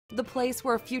the place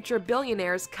where future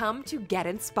billionaires come to get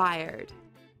inspired.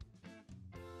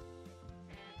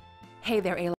 Hey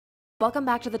there, A-listers. Welcome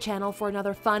back to the channel for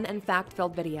another fun and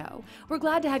fact-filled video. We're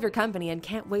glad to have your company and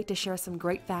can't wait to share some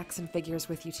great facts and figures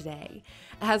with you today.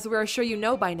 As we're sure you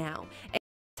know by now,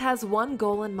 has one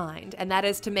goal in mind, and that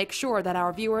is to make sure that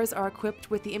our viewers are equipped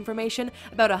with the information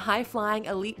about a high-flying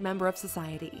elite member of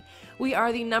society. We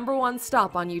are the #1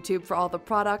 stop on YouTube for all the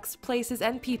products, places,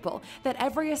 and people that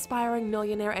every aspiring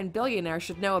millionaire and billionaire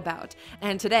should know about.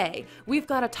 And today, we've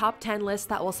got a top 10 list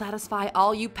that will satisfy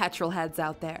all you petrol heads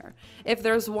out there. If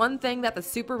there's one thing that the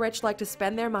super rich like to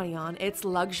spend their money on, it's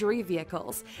luxury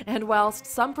vehicles. And whilst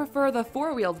some prefer the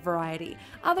four-wheeled variety,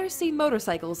 others see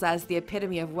motorcycles as the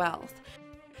epitome of wealth.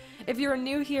 If you're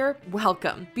new here,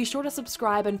 welcome. Be sure to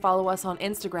subscribe and follow us on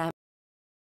Instagram.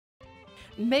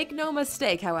 Make no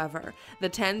mistake, however, the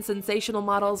 10 sensational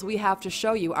models we have to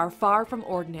show you are far from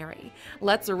ordinary.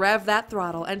 Let's rev that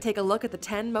throttle and take a look at the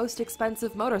 10 most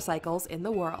expensive motorcycles in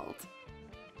the world.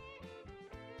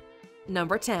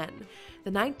 Number 10.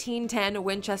 The 1910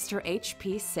 Winchester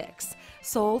HP6,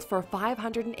 sold for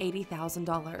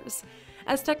 $580,000.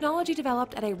 As technology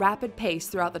developed at a rapid pace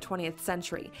throughout the 20th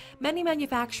century, many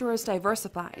manufacturers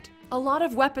diversified. A lot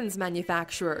of weapons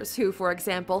manufacturers who, for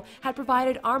example, had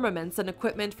provided armaments and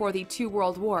equipment for the two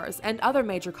world wars and other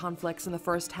major conflicts in the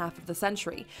first half of the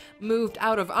century, moved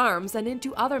out of arms and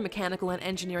into other mechanical and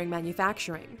engineering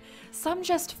manufacturing. Some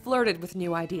just flirted with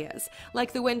new ideas,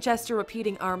 like the Winchester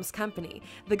Repeating Arms Company,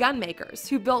 the gunmakers,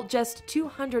 who built just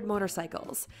 200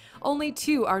 motorcycles. Only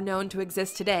 2 are known to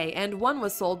exist today, and one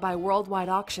was sold by worldwide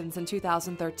auctions in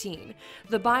 2013.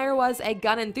 The buyer was a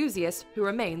gun enthusiast who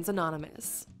remains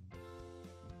anonymous.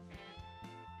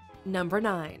 Number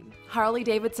 9.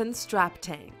 Harley-Davidson Strap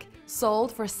Tank,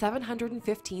 sold for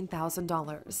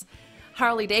 $715,000.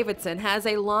 Harley-Davidson has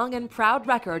a long and proud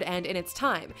record, and in its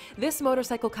time, this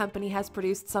motorcycle company has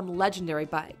produced some legendary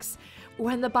bikes.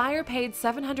 When the buyer paid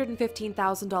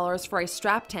 $715,000 for a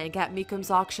strap tank at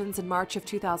Meekum's auctions in March of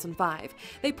 2005,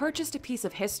 they purchased a piece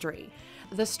of history.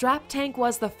 The strap tank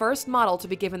was the first model to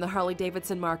be given the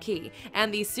Harley-Davidson marquee,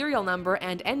 and the serial number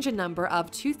and engine number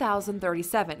of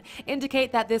 2037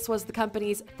 indicate that this was the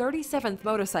company's 37th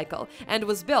motorcycle and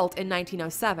was built in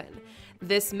 1907.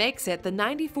 This makes it the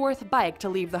 94th bike to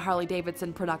leave the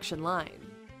Harley-Davidson production line.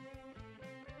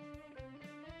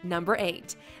 Number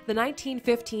 8. The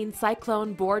 1915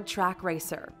 Cyclone Board Track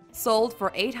Racer, sold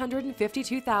for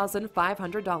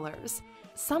 $852,500.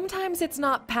 Sometimes it's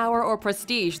not power or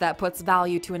prestige that puts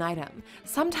value to an item.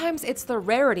 Sometimes it's the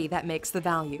rarity that makes the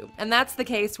value, and that's the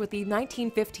case with the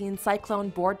 1915 Cyclone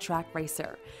Board Track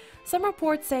Racer. Some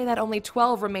reports say that only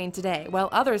 12 remain today, while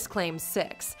others claim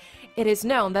 6. It is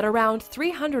known that around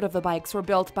 300 of the bikes were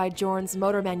built by Jorn's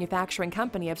Motor Manufacturing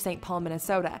Company of St. Paul,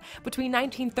 Minnesota, between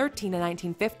 1913 and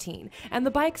 1915, and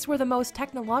the bikes were the most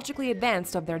technologically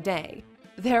advanced of their day.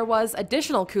 There was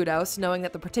additional kudos knowing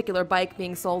that the particular bike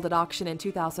being sold at auction in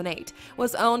 2008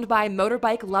 was owned by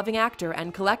motorbike-loving actor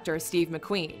and collector Steve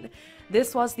McQueen.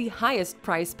 This was the highest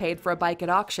price paid for a bike at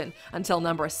auction until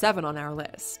number 7 on our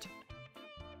list.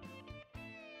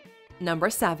 Number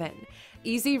 7.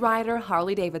 Easy Rider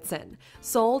Harley-Davidson,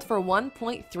 sold for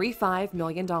 $1.35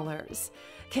 million.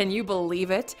 Can you believe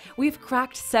it? We've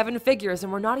cracked 7 figures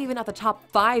and we're not even at the top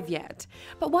 5 yet.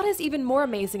 But what is even more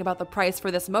amazing about the price for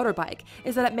this motorbike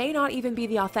is that it may not even be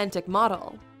the authentic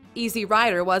model. Easy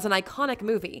Rider was an iconic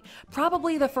movie,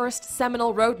 probably the first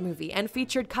seminal road movie, and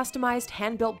featured customized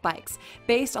hand-built bikes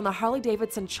based on the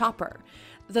Harley-Davidson Chopper.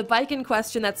 The bike in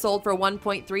question that sold for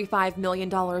 $1.35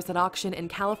 million at auction in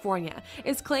California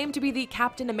is claimed to be the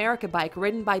Captain America bike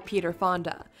ridden by Peter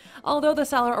Fonda. Although the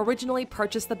seller originally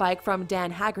purchased the bike from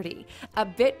Dan Haggerty, a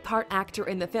bit part actor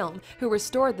in the film who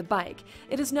restored the bike,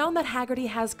 it is known that Haggerty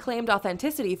has claimed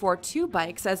authenticity for 2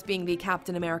 bikes as being the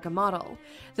Captain America model.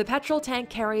 The petrol tank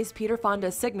carries Peter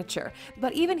Fonda's signature,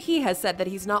 but even he has said that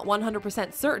he's not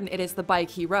 100% certain it is the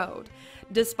bike he rode.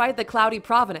 Despite the cloudy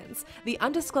provenance, the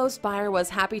undisclosed buyer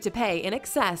was happy to pay in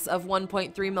excess of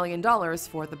 $1.3 million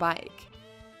for the bike.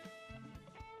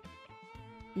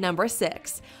 Number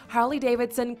 6.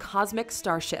 Harley-Davidson Cosmic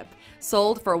Starship,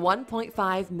 sold for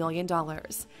 $1.5 million.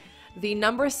 The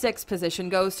number 6 position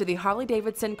goes to the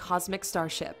Harley-Davidson Cosmic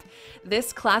Starship.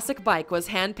 This classic bike was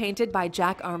hand-painted by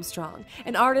Jack Armstrong,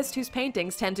 an artist whose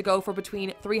paintings tend to go for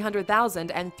between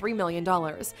 $300,000 and $3 million.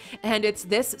 And it's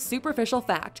this superficial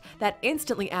fact that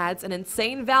instantly adds an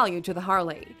insane value to the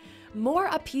Harley. More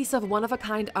a piece of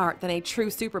one-of-a-kind art than a true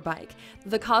superbike,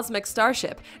 the Cosmic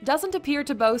Starship doesn't appear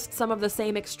to boast some of the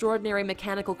same extraordinary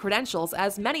mechanical credentials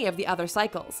as many of the other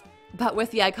cycles. But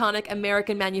with the iconic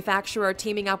American manufacturer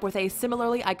teaming up with a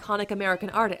similarly iconic American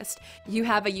artist, you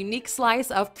have a unique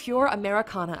slice of pure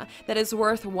Americana that is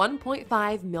worth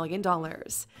 $1.5 million.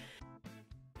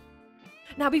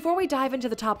 Now, before we dive into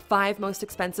the top 5 most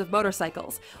expensive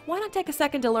motorcycles, why not take a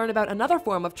second to learn about another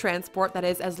form of transport that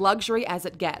is as luxury as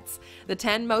it gets, the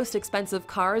 10 most expensive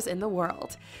cars in the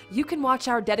world. You can watch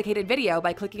our dedicated video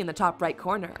by clicking in the top right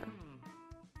corner.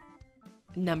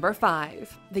 Number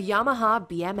 5. The Yamaha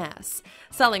BMS.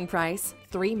 Selling price,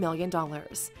 $3 million.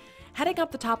 Heading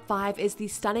up the top 5 is the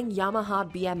stunning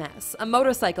Yamaha BMS, a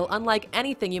motorcycle unlike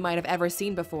anything you might have ever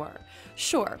seen before.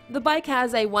 Sure, the bike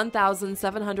has a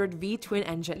 1,700 V-twin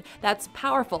engine that's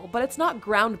powerful, but it's not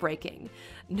groundbreaking.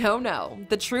 No,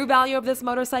 the true value of this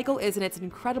motorcycle is in its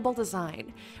incredible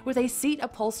design, with a seat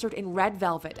upholstered in red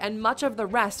velvet and much of the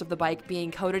rest of the bike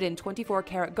being coated in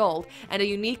 24-karat gold and a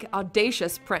unique,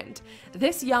 audacious print.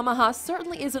 This Yamaha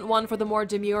certainly isn't one for the more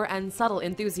demure and subtle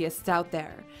enthusiasts out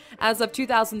there. As of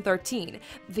 2013,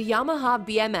 the Yamaha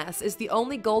BMS is the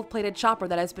only gold-plated chopper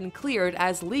that has been cleared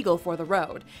as legal for the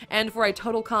road, and for a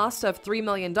total cost of $3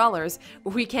 million,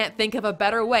 we can't think of a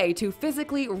better way to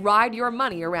physically ride your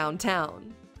money around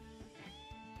town.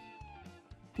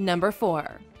 Number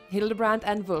 4. Hildebrand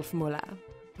and Wolfmüller.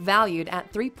 Valued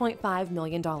at $3.5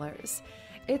 million.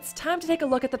 It's time to take a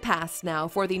look at the past now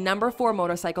for the number 4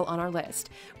 motorcycle on our list,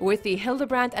 with the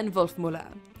Hildebrand and Wolfmüller,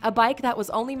 a bike that was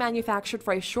only manufactured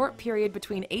for a short period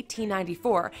between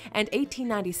 1894 and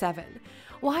 1897.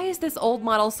 Why is this old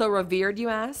model so revered, you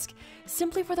ask?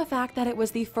 Simply for the fact that it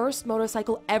was the first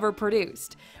motorcycle ever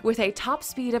produced. With a top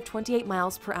speed of 28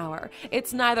 miles per hour,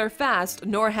 it's neither fast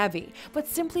nor heavy, but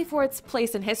simply for its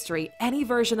place in history, any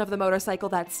version of the motorcycle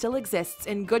that still exists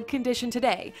in good condition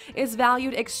today is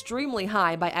valued extremely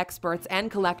high by experts and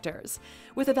collectors.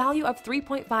 With a value of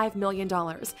 $3.5 million,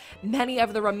 many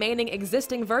of the remaining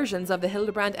existing versions of the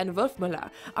Hildebrand and Wolfmüller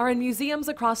are in museums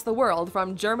across the world,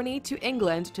 from Germany to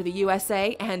England to the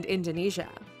USA and Indonesia.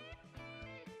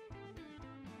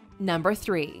 Number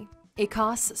 3.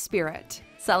 Ecosse Spirit.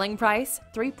 Selling price,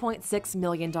 $3.6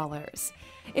 million.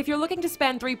 If you're looking to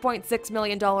spend $3.6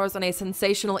 million on a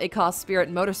sensational Ecosse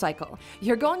Spirit motorcycle,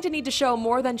 you're going to need to show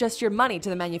more than just your money to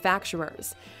the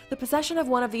manufacturers. The possession of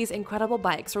one of these incredible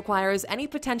bikes requires any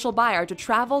potential buyer to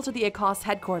travel to the Ecosse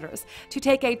headquarters to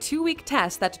take a 2-week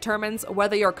test that determines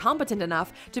whether you're competent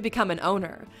enough to become an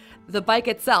owner. The bike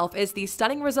itself is the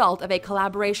stunning result of a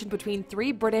collaboration between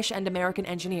 3 British and American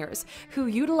engineers who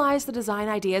utilized the design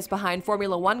ideas behind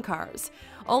Formula One cars.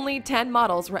 Only 10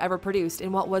 models were ever produced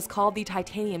in what was called the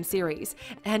Titanium series,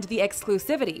 and the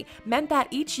exclusivity meant that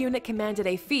each unit commanded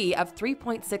a fee of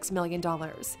 $3.6 million.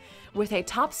 With a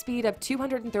top speed of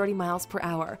 230 miles per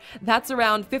hour, that's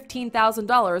around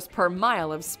 $15,000 per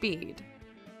mile of speed.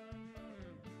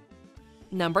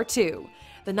 Number 2.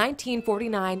 The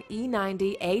 1949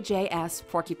 E90 Ajs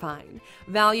Porcupine,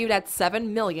 valued at $7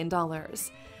 million.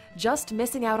 Just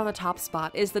missing out on the top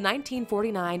spot is the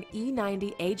 1949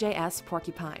 E90 Ajs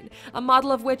Porcupine, a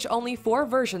model of which only 4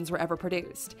 versions were ever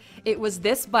produced. It was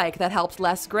this bike that helped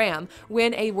Les Graham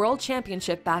win a world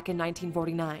championship back in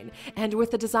 1949, and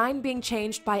with the design being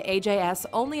changed by Ajs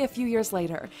only a few years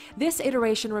later, this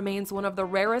iteration remains one of the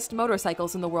rarest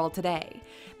motorcycles in the world today.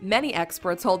 Many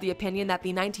experts hold the opinion that the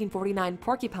 1949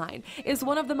 Porcupine is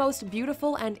one of the most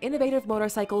beautiful and innovative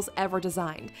motorcycles ever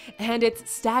designed, and its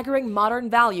staggering modern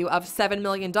value of $7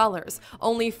 million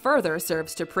only further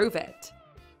serves to prove it.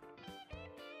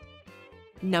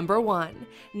 Number 1.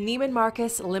 Neiman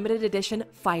Marcus Limited Edition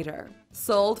Fighter,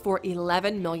 sold for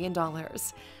 $11 million.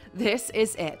 This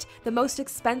is it. The most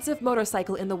expensive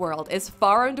motorcycle in the world is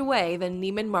far and away the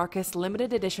Neiman Marcus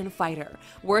Limited Edition Fighter,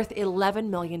 worth $11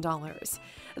 million.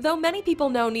 Though many people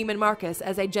know Neiman Marcus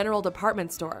as a general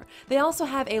department store, they also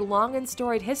have a long and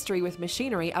storied history with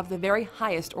machinery of the very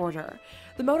highest order.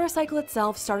 The motorcycle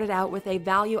itself started out with a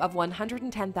value of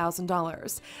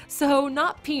 $110,000, so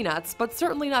not peanuts, but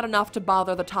certainly not enough to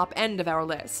bother the top end of our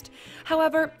list.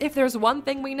 However, if there's one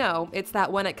thing we know, it's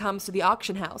that when it comes to the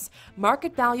auction house,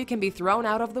 market value can be thrown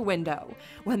out of the window.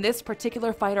 When this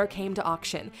particular fighter came to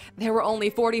auction, there were only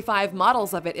 45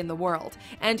 models of it in the world,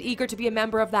 and eager to be a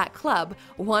member of that club,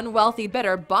 one wealthy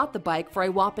bidder bought the bike for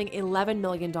a whopping $11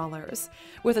 million.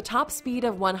 With a top speed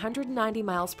of 190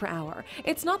 miles per hour,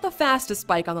 it's not the fastest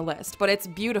bike on the list, but its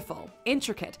beautiful,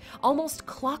 intricate, almost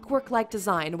clockwork-like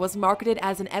design was marketed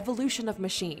as an evolution of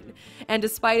machine. And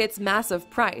despite its massive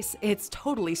price, it's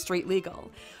totally street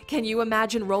legal. Can you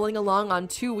imagine rolling along on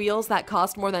 2 wheels that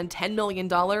cost more than $10 million?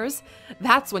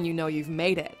 That's when you know you've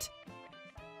made it.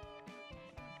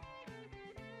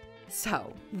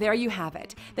 So, there you have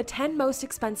it, the 10 most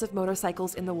expensive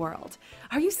motorcycles in the world.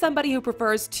 Are you somebody who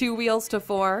prefers 2 wheels to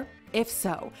 4? If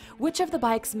so, which of the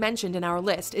bikes mentioned in our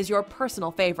list is your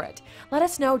personal favorite? Let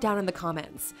us know down in the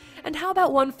comments. And how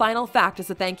about one final fact as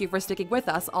a thank you for sticking with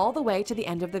us all the way to the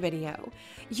end of the video?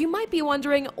 You might be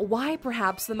wondering why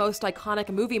perhaps the most iconic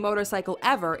movie motorcycle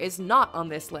ever is not on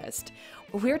this list.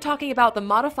 We're talking about the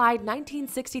modified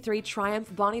 1963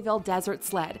 Triumph Bonneville Desert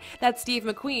Sled that Steve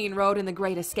McQueen rode in The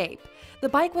Great Escape. The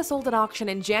bike was sold at auction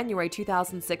in January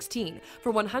 2016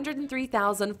 for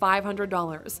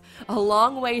 $103,500, a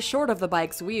long way short of the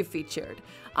bikes we've featured.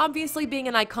 Obviously, being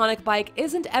an iconic bike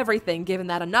isn't everything, given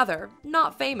that another,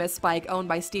 not famous bike owned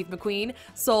by Steve McQueen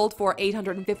sold for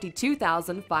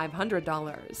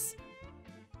 $852,500.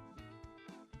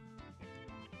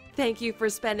 Thank you for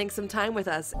spending some time with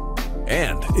us.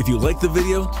 And if you like the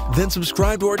video, then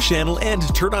subscribe to our channel and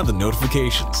turn on the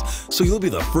notifications so you'll be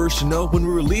the first to know when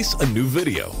we release a new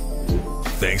video.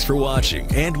 Thanks for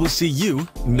watching, and we'll see you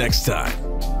next time.